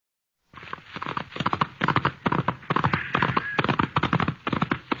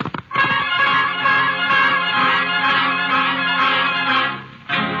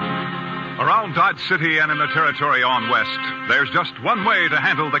Dodge City and in the territory on west, there's just one way to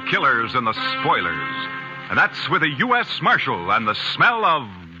handle the killers and the spoilers. And that's with a U.S. Marshal and the smell of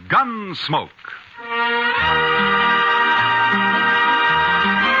Gunsmoke.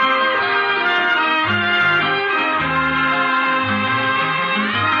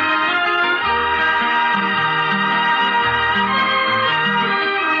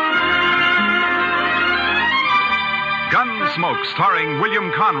 Gunsmoke, starring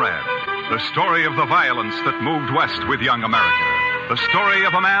William Conrad. The story of the violence that moved west with young America. The story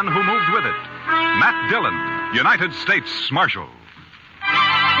of a man who moved with it. Matt Dillon, United States Marshal.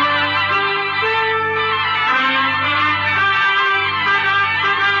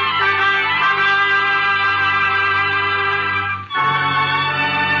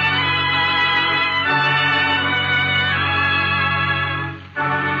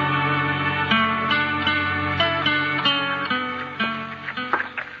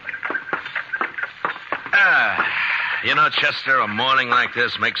 You know, Chester, a morning like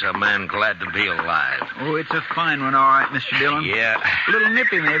this makes a man glad to be alive. Oh, it's a fine one, all right, Mr. Dillon. Yeah. A little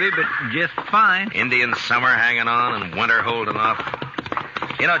nippy, maybe, but just fine. Indian summer hanging on and winter holding off.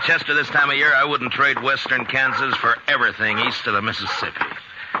 You know, Chester, this time of year, I wouldn't trade western Kansas for everything east of the Mississippi.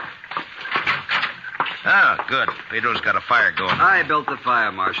 Oh, good. Pedro's got a fire going. I built the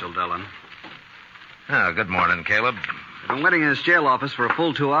fire, Marshal Dillon. Oh, good morning, Caleb. I've been waiting in his jail office for a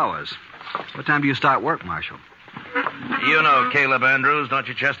full 2 hours. What time do you start work, Marshal? You know Caleb Andrews, don't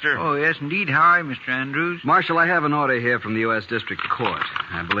you, Chester? Oh, yes, indeed. How are you, Mr. Andrews? Marshal, I have an order here from the U.S. District Court.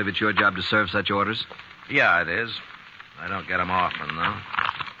 I believe it's your job to serve such orders. Yeah, it is. I don't get them often,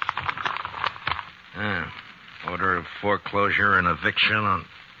 though. Order of foreclosure and eviction on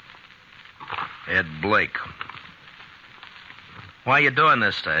Ed Blake. Why are you doing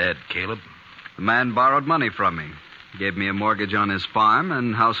this to Ed, Caleb? The man borrowed money from me. Gave me a mortgage on his farm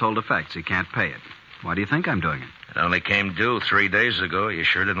and household effects. He can't pay it. Why do you think I'm doing it? It only came due 3 days ago. You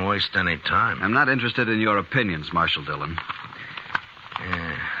sure didn't waste any time. I'm not interested in your opinions, Marshal Dillon.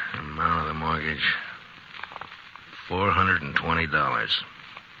 Yeah, amount of the mortgage. $420.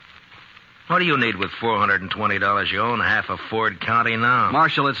 What do you need with $420? You own half of Ford County now.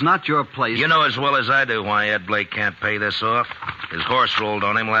 Marshal, it's not your place. You know as well as I do why Ed Blake can't pay this off. His horse rolled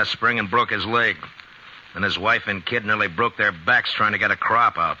on him last spring and broke his leg. And his wife and kid nearly broke their backs trying to get a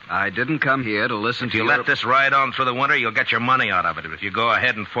crop out. I didn't come here to listen If to you let this ride on through the winter, you'll get your money out of it. If you go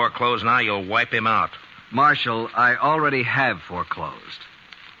ahead and foreclose now, you'll wipe him out. Marshal, I already have foreclosed.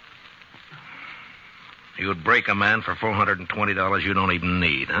 You'd break a man for $420 you don't even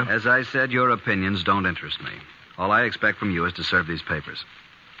need, huh? As I said, your opinions don't interest me. All I expect from you is to serve these papers.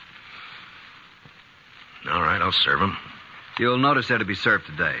 All right, I'll serve him. You'll notice they're to be served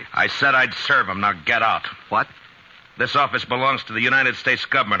today. I said I'd serve him. Now get out. What? This office belongs to the United States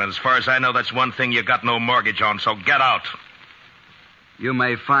government, and as far as I know, that's one thing you got no mortgage on, so get out. You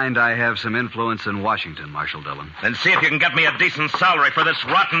may find I have some influence in Washington, Marshal Dillon. Then see if you can get me a decent salary for this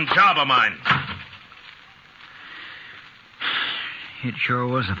rotten job of mine. It sure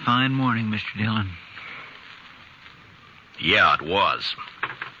was a fine morning, Mr. Dillon. Yeah, it was.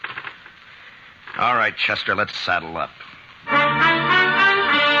 All right, Chester, let's saddle up.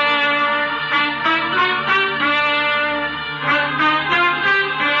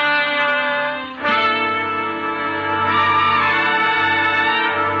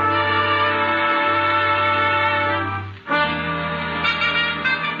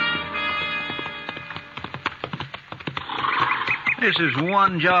 This is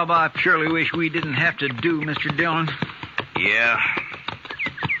one job I surely wish we didn't have to do, Mr. Dillon. Yeah.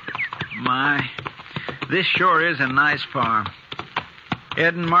 My, this sure is a nice farm.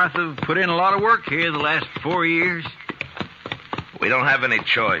 Ed and Martha have put in a lot of work here the last 4 years. We don't have any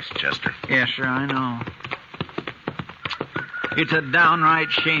choice, Chester. Yes, sir, I know. It's a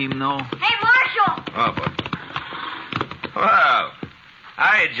downright shame, though. Hey, Marshal! Oh, boy. Wow.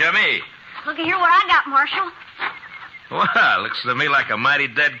 Hi, Jimmy. Look at here what I got, Marshal. Well, looks to me like a mighty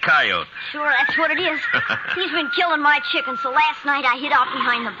dead coyote. Sure, that's what it is. He's been killing my chickens, so last night I hid out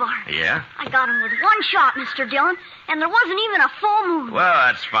behind the barn. Yeah? I got him with one shot, Mr. Dillon, and there wasn't even a full moon. Well,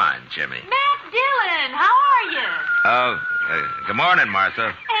 that's fine, Jimmy. Matt Dillon, how are you? Oh, good morning, Martha.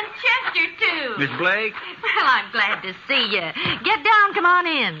 And Chester, too. Miss Blake? Well, I'm glad to see you. Get down, come on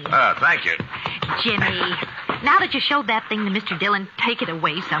in. Oh, thank you. Jimmy, now that you showed that thing to Mr. Dillon, take it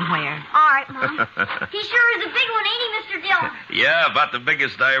away somewhere. All right, Mom. He sure is a big one, ain't he, Mr. Dillon? Yeah, about the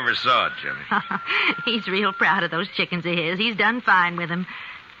biggest I ever saw, Jimmy. He's real proud of those chickens of his. He's done fine with them.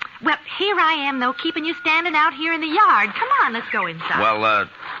 Well, here I am, though, keeping you standing out here in the yard. Come on, let's go inside. Well,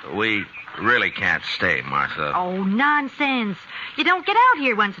 we really can't stay, Martha. Oh, nonsense. You don't get out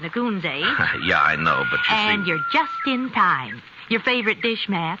here once in a coon's age. Yeah, I know, but you And see... you're just in time. Your favorite dish,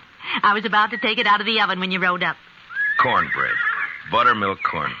 Matt. I was about to take it out of the oven when you rode up. Cornbread. Buttermilk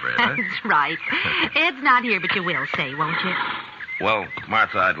cornbread, huh? That's right. Ed's not here, but you will say, won't you? Well,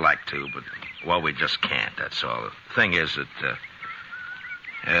 Martha, I'd like to, but, well, we just can't, that's all. The thing is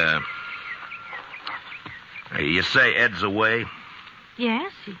that, you say Ed's away?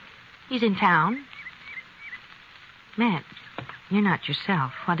 Yes, he's in town. Matt, you're not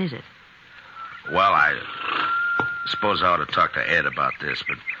yourself. What is it? Well, I suppose I ought to talk to Ed about this,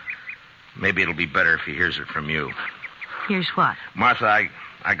 but maybe it'll be better if he hears it from you. Here's what? Martha,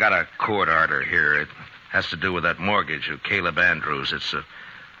 I got a court order here. It has to do with that mortgage of Caleb Andrews. It's a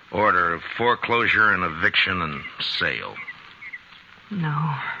order of foreclosure and eviction and sale.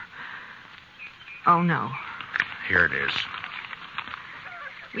 No. Oh, no. Here it is.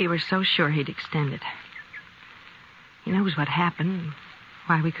 We were so sure he'd extend it. He knows what happened,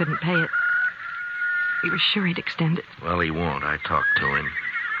 why we couldn't pay it. We were sure he'd extend it. Well, he won't. I talked to him.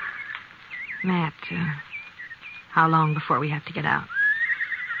 Matt, how long before we have to get out?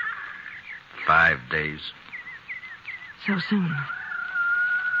 5 days. So soon.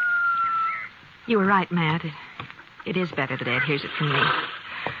 You were right, Matt. It is better that Ed hears it from me.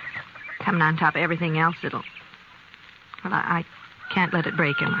 Coming on top of everything else, it'll... Well, I can't let it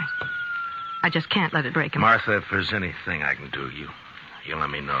break him. I just can't let it break him. Martha, if there's anything I can do, you let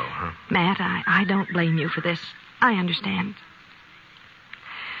me know, huh? Matt, I don't blame you for this. I understand.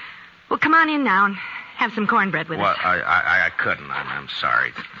 Well, come on in now and have some cornbread with Well, us. I couldn't. I'm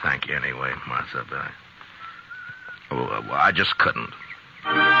sorry. Thank you anyway, Martha, but I just couldn't.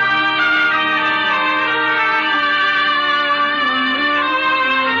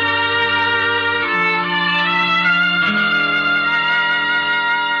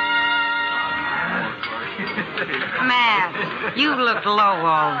 Matt, you looked low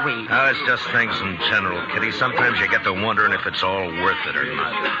all week. It's just things in general, Kitty. Sometimes you get to wondering if it's all worth it or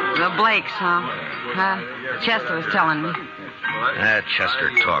not. The Blakes, huh? Chester was telling me.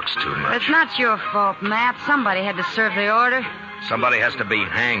 Chester talks too much. It's not your fault, Matt. Somebody had to serve the order. Somebody has to be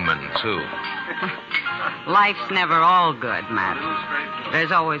hangman, too. Life's never all good, Matt.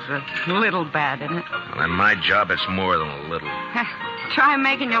 There's always a little bad in it. Well, in my job, it's more than a little. Try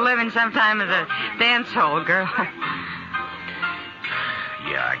making your living sometime as a dance hall girl.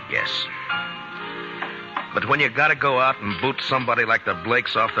 Yeah, I guess. But when you gotta go out and boot somebody like the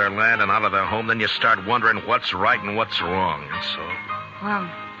Blakes off their land and out of their home, then you start wondering what's right and what's wrong, that's all. Well,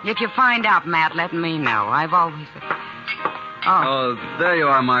 if you find out, Matt, let me know. I've always... Oh, there you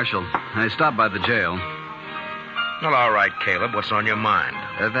are, Marshal. I stopped by the jail. Well, all right, Caleb. What's on your mind?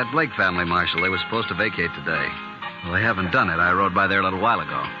 That Blake family, Marshal, they were supposed to vacate today. Well, they haven't done it. I rode by there a little while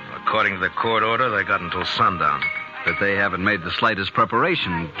ago. According to the court order, they got until sundown. But they haven't made the slightest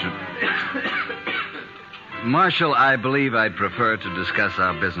preparation to... Marshal, I believe I'd prefer to discuss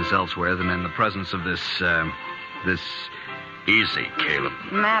our business elsewhere than in the presence of this... Easy, Caleb.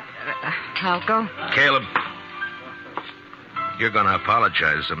 Matt, I'll go. Caleb, you're going to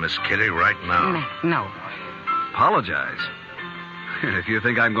apologize to Miss Kitty right now. No. Apologize? If you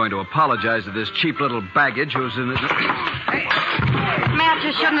think I'm going to apologize to this cheap little baggage who's in this... Matt,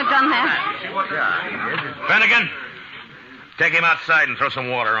 you shouldn't have done that. Finnegan, take him outside and throw some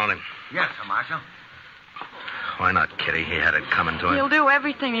water on him. Yes, sir, Marshal. Why not, Kitty? He had it coming to him. He'll do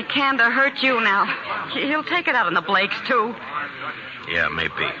everything he can to hurt you now. He'll take it out on the Blakes, too. Yeah,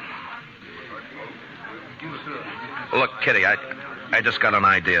 maybe. Look, Kitty, I just got an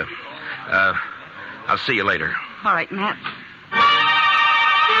idea. I'll see you later. All right, Matt.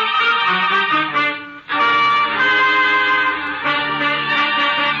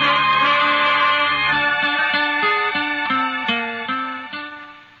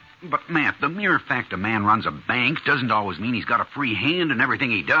 But, Matt, the mere fact a man runs a bank doesn't always mean he's got a free hand in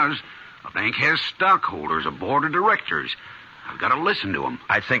everything he does. A bank has stockholders, a board of directors. I've got to listen to them.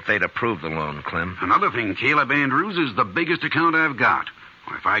 I think they'd approve the loan, Clem. Another thing, Caleb Andrews is the biggest account I've got.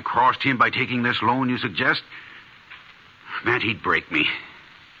 If I crossed him by taking this loan you suggest, Matt, he'd break me.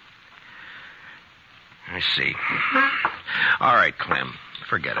 I see. All right, Clem.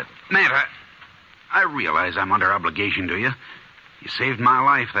 Forget it. Matt, I realize I'm under obligation to you. You saved my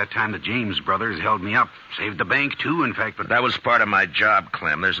life that time the James brothers held me up. Saved the bank, too, in fact, but... That was part of my job,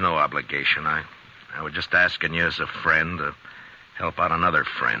 Clem. There's no obligation. I was just asking you as a friend to help out another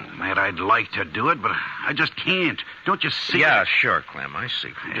friend. Matt, I'd like to do it, but I just can't. Don't you see? Yeah, sure, Clem. I see.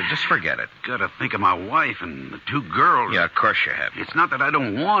 Just forget it. Gotta think of my wife and the two girls. Yeah, of course you have. It's not that I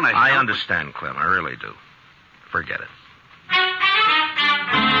don't want to help. I understand, Clem. I really do. Forget it.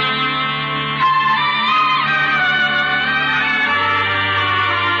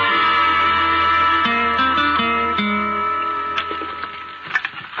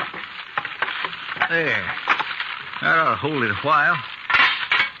 There. That ought to hold it a while.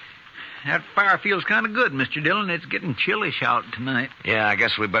 That fire feels kind of good, Mr. Dillon. It's getting chillish out tonight. Yeah, I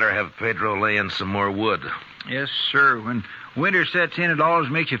guess we better have Pedro lay in some more wood. Yes, sir. When winter sets in, it always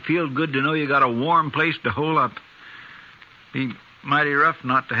makes you feel good to know you got a warm place to hole up. Be mighty rough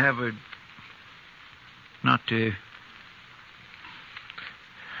not to have a... not to...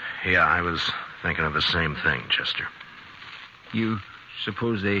 Yeah, I was thinking of the same thing, Chester. You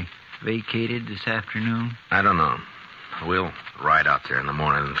suppose they vacated this afternoon? I don't know. We'll ride out there in the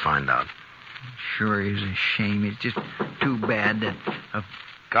morning and find out. Sure is a shame. It's just too bad that...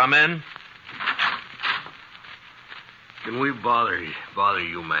 Come in. Can we bother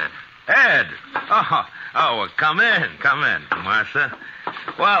you, Matt? Ed! Oh, come in, Martha.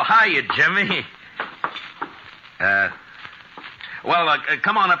 Well, hiya, Jimmy. Come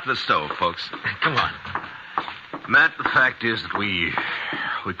on up to the stove, folks. Come on. Matt, the fact is that we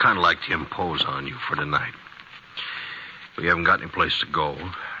kind of like to impose on you for tonight. We haven't got any place to go,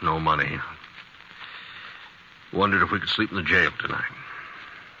 no money. Wondered if we could sleep in the jail tonight.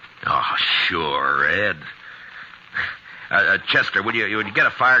 Oh, sure, Ed. Chester, would you get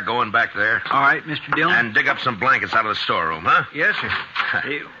a fire going back there? All right, Mr. Dillon. And dig up some blankets out of the storeroom, huh? Yes, sir.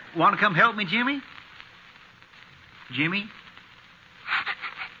 You want to come help me, Jimmy? Jimmy?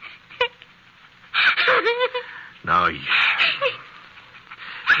 Now,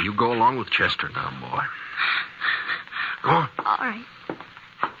 you go along with Chester now, boy. Go on. All right.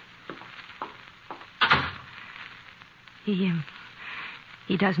 He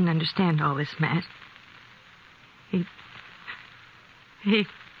doesn't understand all this, Matt.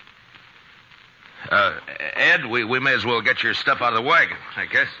 Ed, we may as well get your stuff out of the wagon, I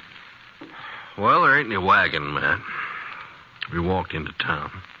guess. Well, there ain't any wagon, Matt. We walked into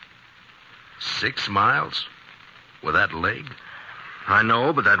town. 6 miles? With that leg? I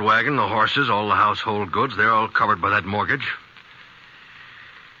know, but that wagon, the horses, all the household goods, they're all covered by that mortgage.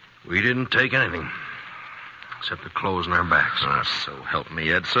 We didn't take anything. Except the clothes on our backs. Oh, so help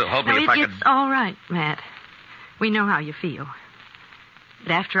me, Ed. So help me if I could... It's all right, Matt. We know how you feel.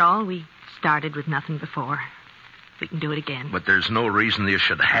 But after all, we started with nothing before. We can do it again. But there's no reason you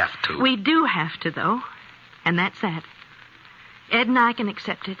should have to. We do have to, though. And that's that. Ed and I can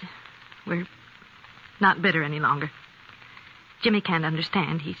accept it. We're not bitter any longer. Jimmy can't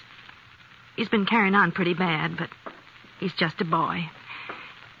understand. He's been carrying on pretty bad, but he's just a boy.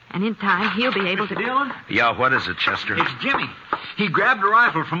 And in time, he'll be able to... Dillon? Yeah, what is it, Chester? It's Jimmy. He grabbed a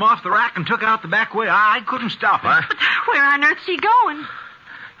rifle from off the rack and took out the back way. I couldn't stop him. What? But where on earth's he going?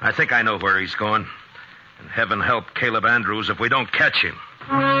 I think I know where he's going. And heaven help Caleb Andrews if we don't catch him.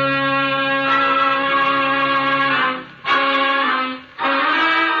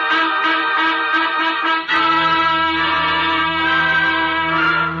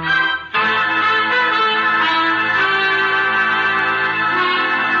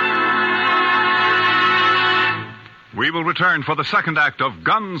 We will return for the second act of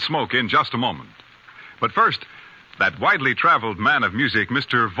Gunsmoke in just a moment. But first, that widely traveled man of music,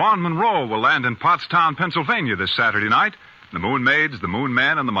 Mr. Vaughn Monroe, will land in Pottstown, Pennsylvania this Saturday night. The Moon Maids, the Moon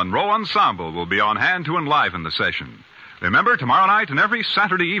Men, and the Monroe Ensemble will be on hand to enliven the session. Remember, tomorrow night and every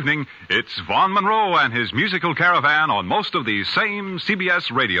Saturday evening, it's Vaughn Monroe and his musical caravan on most of these same CBS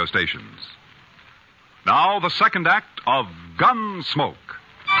radio stations. Now, the second act of Gunsmoke.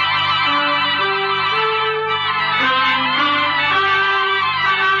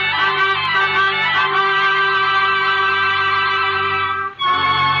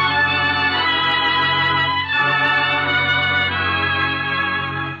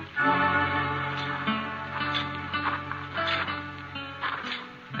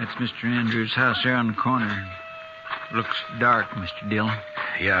 That's Mr. Andrews' house there on the corner. Looks dark, Mr. Dillon.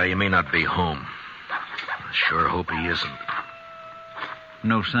 Yeah, he may not be home. I sure hope he isn't.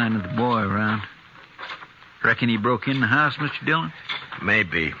 No sign of the boy around. Reckon he broke in the house, Mr. Dillon?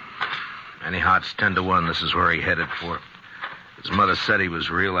 Maybe. Anyhow, it's 10 to 1. This is where he headed for. His mother said he was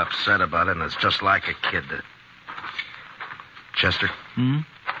real upset about it, and it's just like a kid. Chester?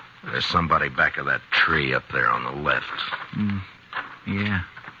 There's somebody back of that tree up there on the left. Yeah.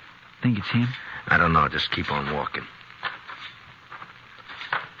 Think it's him? I don't know. Just keep on walking.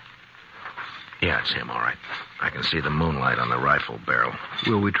 Yeah, it's him, all right. I can see the moonlight on the rifle barrel.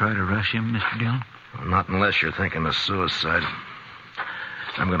 Will we try to rush him, Mr. Dillon? Well, not unless you're thinking of suicide.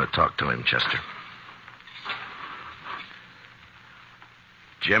 I'm going to talk to him, Chester.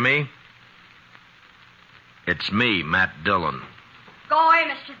 Jimmy? It's me, Matt Dillon. Go away,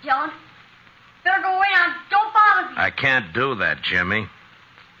 Mr. Dillon. Better go away now. Don't bother me. I can't do that, Jimmy.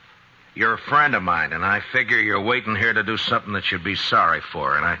 You're a friend of mine, and I figure you're waiting here to do something that you'd be sorry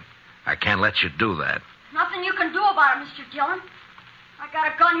for, and I can't let you do that. Nothing you can do about it, Mr. Dillon. I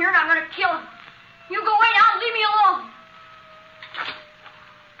got a gun here and I'm going to kill him. You go away now and leave me alone.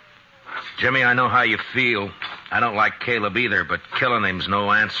 Jimmy, I know how you feel. I don't like Caleb either, but killing him's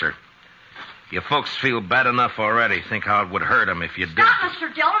no answer. You folks feel bad enough already. Think how it would hurt him if you did. Stop,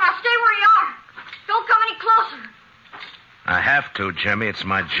 Mr. Dillon. I'll stay where you are. Don't come any closer. I have to, Jimmy. It's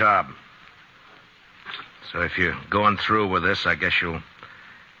my job. So if you're going through with this, I guess you'll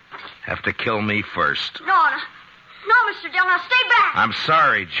have to kill me first. No, Mr. Dillon. Now stay back. I'm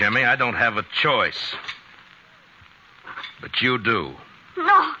sorry, Jimmy. I don't have a choice. But you do.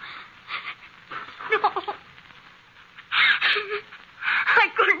 No. I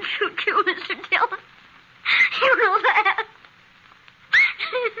couldn't shoot you, Mr. Dillon. You know that.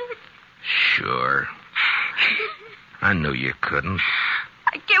 Sure. I knew you couldn't.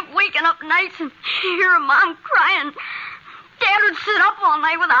 I kept waking up nights and hearing Mom crying. Dad would sit up all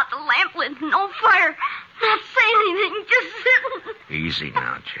night without the lamp lit, no fire, not saying anything, just sitting. Easy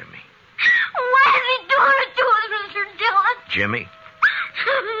now, Jimmy. Why is he doing it to us, Mr. Dillon? Jimmy,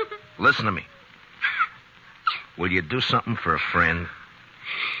 listen to me. Will you do something for a friend?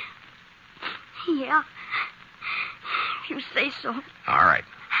 Yeah. If you say so. All right.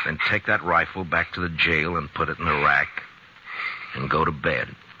 Then take that rifle back to the jail and put it in the rack. And go to bed.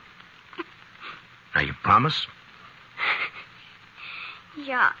 Now, you promise?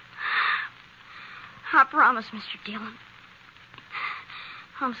 Yeah. I promise, Mr. Dillon.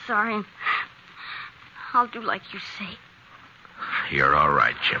 I'm sorry, and I'll do like you say. You're all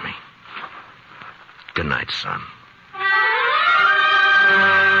right, Jimmy. Good night, son.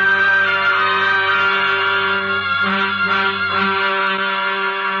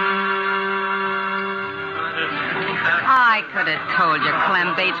 I could have told you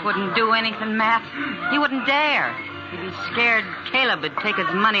Clem Bates wouldn't do anything, Matt. He wouldn't dare. He'd be scared Caleb would take his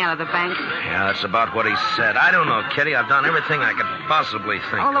money out of the bank. Yeah, that's about what he said. I don't know, Kitty. I've done everything I could possibly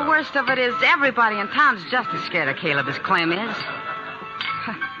think Oh, the of. worst of it is everybody in town's just as scared of Caleb as Clem is.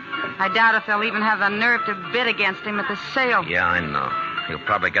 I doubt if they'll even have the nerve to bid against him at the sale. Yeah, I know. He'll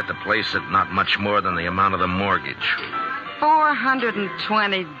probably get the place at not much more than the amount of the mortgage.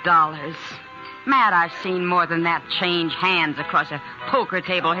 $420. Matt, I've seen more than that change hands across a poker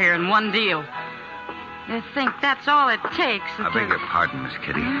table here in one deal. You think that's all it takes? I beg your pardon, Miss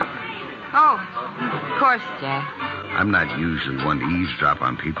Kitty. Oh, of course, Jack. I'm not usually one to eavesdrop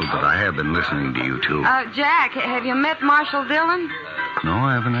on people, but I have been listening to you two. Jack, have you met Marshal Dillon? No,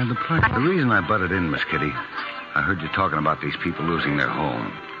 I haven't had the pleasure. The reason I butted in, Miss Kitty, I heard you talking about these people losing their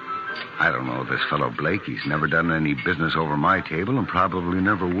home. I don't know this fellow Blake. He's never done any business over my table and probably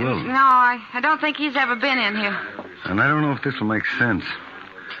never will. No, I don't think he's ever been in here. And I don't know if this will make sense.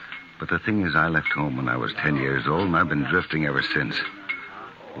 But the thing is, I left home when I was 10 years old, and I've been drifting ever since.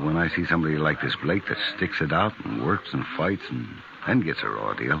 When I see somebody like this Blake that sticks it out and works and fights and gets a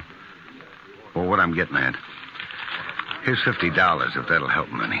raw deal. Well, what I'm getting at, here's $50 if that'll help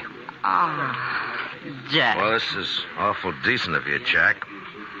him any. Oh, Jack. Well, this is awful decent of you, Jack.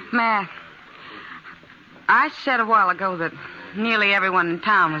 Matt, I said a while ago that nearly everyone in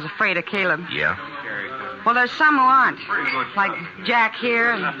town was afraid of Caleb. Yeah? Well, there's some who aren't. Like Jack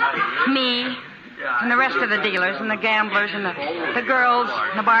here and me and the rest of the dealers and the gamblers and the girls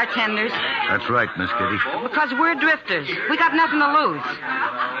and the bartenders. That's right, Miss Kitty. Because we're drifters. We got nothing to lose.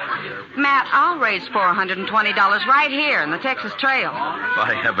 Matt, I'll raise $420 right here in the Texas Trail.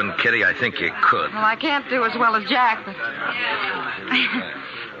 By heaven, Kitty, I think you could. Well, I can't do as well as Jack, but...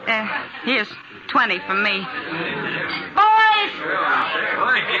 here's 20 from me. Boys!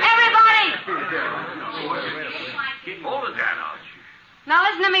 Everybody! Keep holding that on. Now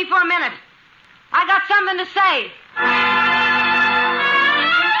listen to me for a minute. I got something to say.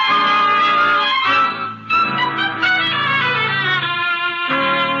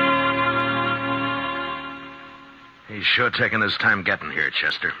 He's sure taking his time getting here,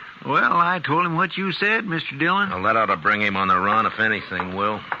 Chester. Well, I told him what you said, Mr. Dillon. Well, that ought to bring him on the run, if anything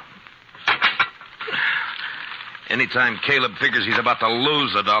will. Anytime Caleb figures he's about to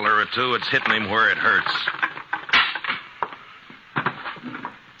lose $1 or $2, it's hitting him where it hurts.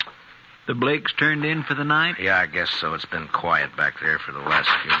 The Blakes turned in for the night? Yeah, I guess so. It's been quiet back there for the last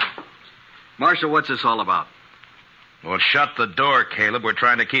few. Marshal, what's this all about? Well, shut the door, Caleb. We're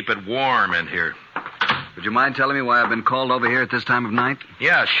trying to keep it warm in here. Would you mind telling me why I've been called over here at this time of night?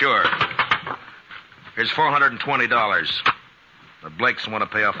 Yeah, sure. Here's $420. The Blakes want to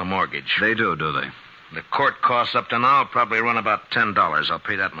pay off the mortgage. They do they? The court costs up to now will probably run about $10. I'll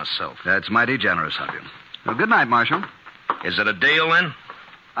pay that myself. That's mighty generous of you. Well, good night, Marshal. Is it a deal, then?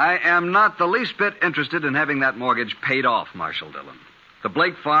 I am not the least bit interested in having that mortgage paid off, Marshal Dillon. The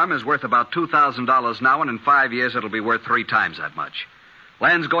Blake farm is worth about $2,000 now, and in 5 years it'll be worth 3 times that much.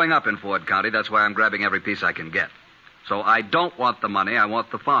 Land's going up in Ford County. That's why I'm grabbing every piece I can get. So I don't want the money. I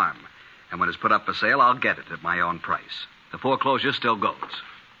want the farm. And when it's put up for sale, I'll get it at my own price. The foreclosure still goes.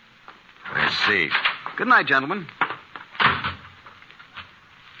 I see. Good night, gentlemen.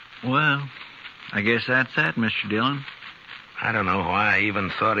 Well, I guess that's that, Mr. Dillon. I don't know why I even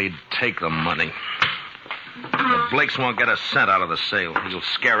thought he'd take the money. The Blakes won't get a cent out of the sale. He'll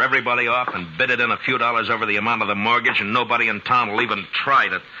scare everybody off and bid it in a few dollars over the amount of the mortgage, and nobody in town will even try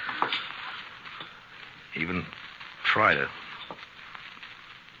to... Try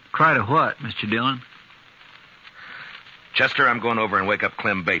to what, Mr. Dillon? Chester, I'm going over and wake up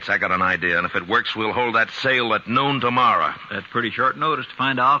Clem Bates. I got an idea, and if it works, we'll hold that sale at noon tomorrow. That's pretty short notice to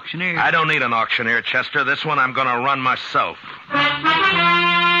find an auctioneer. I don't need an auctioneer, Chester. This one I'm going to run myself.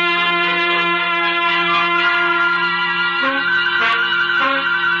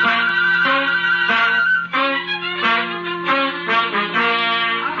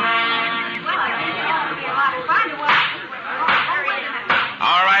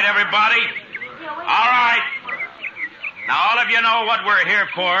 All right, everybody. All right. Now, all of you know what we're here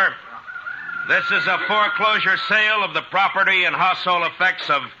for. This is a foreclosure sale of the property and household effects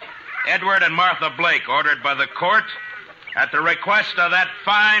of Edward and Martha Blake, ordered by the court at the request of that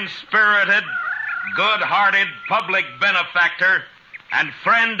fine-spirited, good-hearted public benefactor and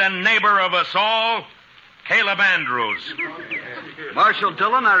friend and neighbor of us all, Caleb Andrews. Marshal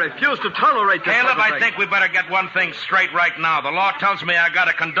Dillon, I refuse to tolerate this. Caleb, I think we better get one thing straight right now. The law tells me I got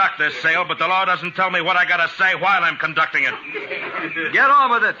to conduct this sale, but the law doesn't tell me what I got to say while I'm conducting it. Get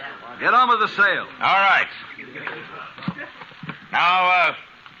on with it. Get on with the sale. All right. Now,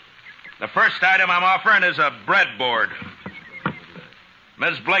 the first item I'm offering is a breadboard.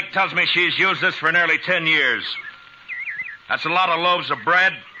 Ms. Blake tells me she's used this for nearly 10 years. That's a lot of loaves of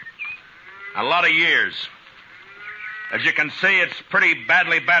bread, a lot of years. As you can see, it's pretty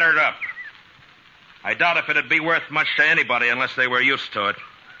badly battered up. I doubt if it'd be worth much to anybody unless they were used to it.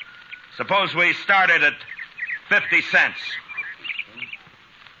 Suppose we started at 50 cents.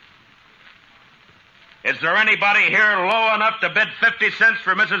 Is there anybody here low enough to bid 50 cents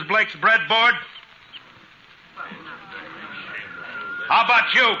for Mrs. Blake's breadboard? How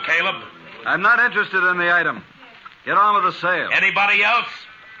about you, Caleb? I'm not interested in the item. Get on with the sale. Anybody else?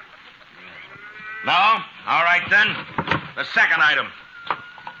 No? All right, then. The second item.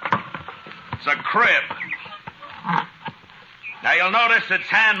 It's a crib. Now, you'll notice it's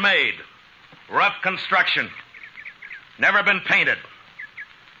handmade. Rough construction. Never been painted.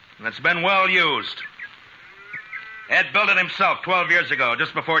 And it's been well used. Ed built it himself 12 years ago,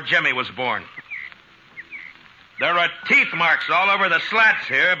 just before Jimmy was born. There are teeth marks all over the slats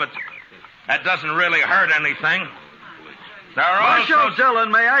here, but that doesn't really hurt anything. There are Marshal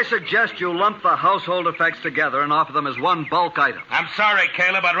Dillon, may I suggest you lump the household effects together and offer them as one bulk item? I'm sorry,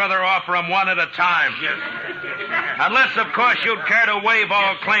 Caleb. I'd rather offer them one at a time. Unless, of course, you'd care to waive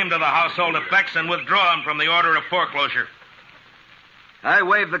all claim to the household effects and withdraw them from the order of foreclosure. I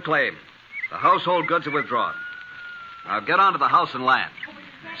waive the claim. The household goods are withdrawn. Now get on to the house and land.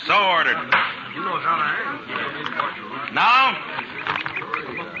 So ordered. Now,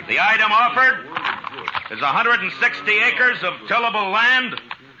 the item offered is 160 acres of tillable land,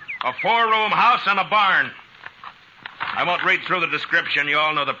 a 4-room house, and a barn. I won't read through the description. You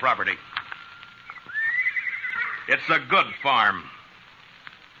all know the property. It's a good farm.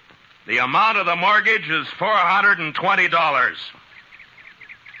 The amount of the mortgage is $420,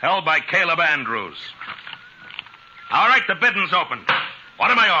 held by Caleb Andrews. All right, the bidding's open.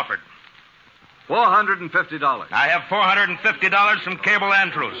 What am I offered? $450. I have $450 from Caleb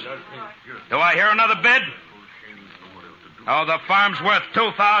Andrews. Do I hear another bid? Oh, the farm's worth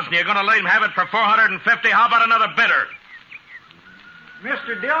 $2,000. You're going to let him have it for $450? How about another bidder?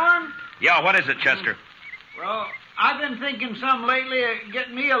 Mr. Dillon? Yeah, what is it, Chester? Well, I've been thinking some lately of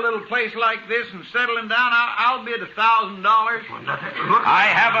getting me a little place like this and settling down. I'll bid $1,000. I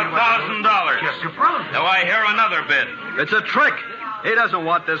have $1,000. Do I hear another bid? It's a trick. He doesn't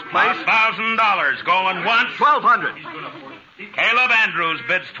want this place. $1,000. Going once? $1,200. Caleb Andrews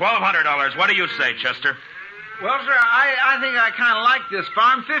bids $1,200. What do you say, Chester? Well, sir, I think I kind of like this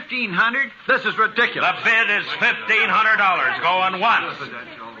farm. $1,500. This is ridiculous. The bid is $1,500. Going once.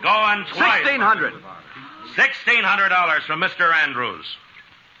 Going twice. $1,600. $1,600 from Mr. Andrews.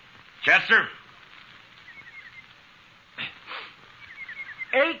 Chester?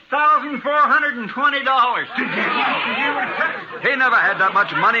 $8,420. He never had that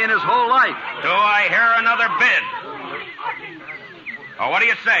much money in his whole life. Do I hear another bid? Oh, what do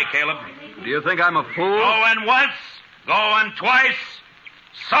you say, Caleb? Do you think I'm a fool? Going once, going twice,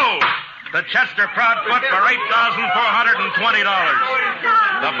 Sold. The Chester Proudfoot for $8,420.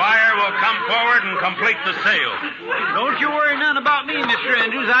 The buyer will come forward and complete the sale. Don't you worry none about me, Mr.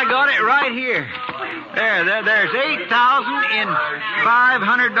 Andrews. I got it right here. There's $8,000 in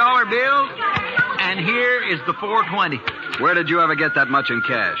 $500 bills, and here is the $420. Where did you ever get that much in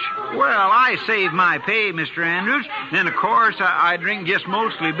cash? Well, I save my pay, Mr. Andrews. Then, of course, I drink just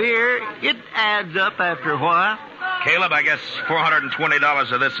mostly beer. It adds up after a while. Caleb, I guess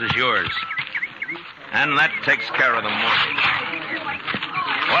 $420 of this is yours. And that takes care of the mortgage.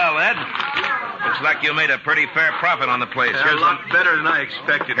 Well, Ed, looks like you made a pretty fair profit on the place. A lot better than I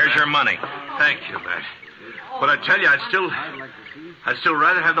expected. Here's Matt. your money. Thank you, Matt. But I tell you, I'd still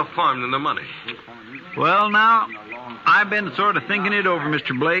rather have the farm than the money. Well, now, I've been sort of thinking it over,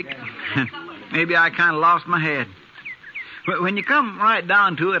 Mr. Blake. Maybe I kind of lost my head. But when you come right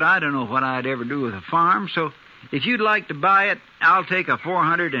down to it, I don't know what I'd ever do with a farm, so if you'd like to buy it, I'll take a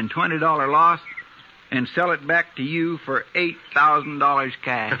 $420 loss and sell it back to you for $8,000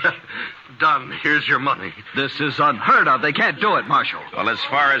 cash. Done. Here's your money. This is unheard of. They can't do it, Marshal. Well, as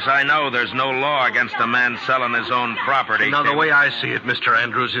far as I know, there's no law against a man selling his own property. Now, the way I see it, Mr.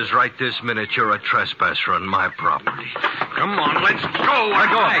 Andrews, is right this minute you're a trespasser on my property. Come on, let's go.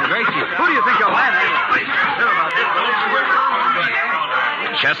 Let go. Hey, Gracie. Who do you think you're landing?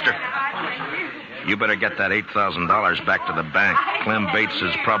 Chester, you better get that $8,000 back to the bank. Clem Bates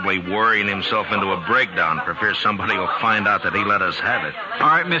is probably worrying himself into a breakdown for fear somebody will find out that he let us have it. All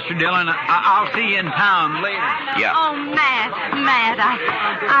right, Mr. Dillon, I'll see you in town later. Yeah. Oh, Matt,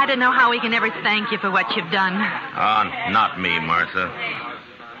 I don't know how we can ever thank you for what you've done. Not me, Martha.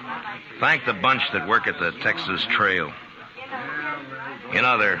 Thank the bunch that work at the Texas Trail. You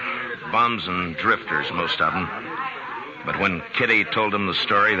know, they're bums and drifters, most of them. But when Kitty told them the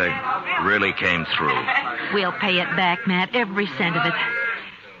story, they really came through. We'll pay it back, Matt, every cent of it.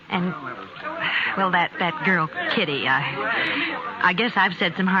 And, well, that girl, Kitty, I guess I've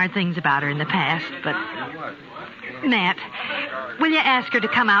said some hard things about her in the past, but... Matt, will you ask her to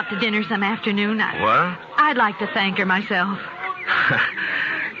come out to dinner some afternoon? What? I'd like to thank her myself.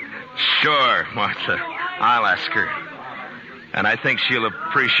 Sure, Martha. I'll ask her. And I think she'll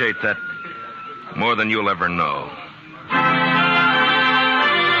appreciate that more than you'll ever know.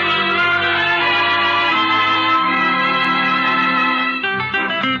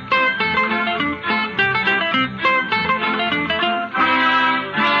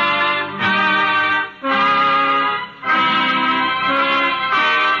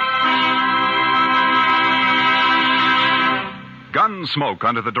 Gunsmoke,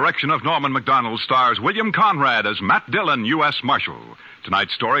 under the direction of Norman MacDonald, stars William Conrad as Matt Dillon, U.S. Marshal.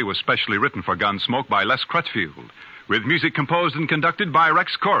 Tonight's story was specially written for Gunsmoke by Les Crutchfield, with music composed and conducted by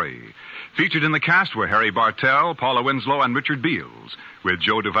Rex Corey. Featured in the cast were Harry Bartell, Paula Winslow, and Richard Beals, with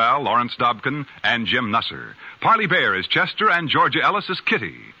Joe Duvall, Lawrence Dobkin, and Jim Nusser. Parley Baer is Chester, and Georgia Ellis is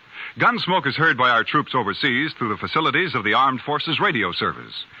Kitty. Gunsmoke is heard by our troops overseas through the facilities of the Armed Forces Radio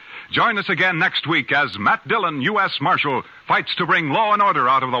Service. Join us again next week as Matt Dillon, U.S. Marshal, fights to bring law and order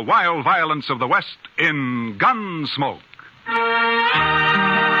out of the wild violence of the West in Gunsmoke.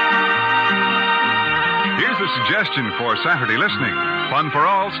 Here's a suggestion for Saturday listening. Fun for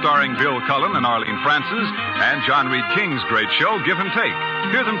All, starring Bill Cullen and Arlene Francis, and John Reed King's great show, Give and Take.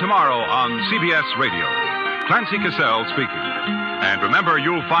 Hear them tomorrow on CBS Radio. Clancy Cassell speaking. And remember,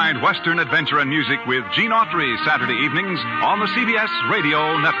 you'll find Western adventure and music with Gene Autry Saturday evenings on the CBS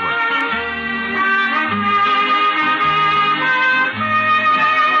Radio Network.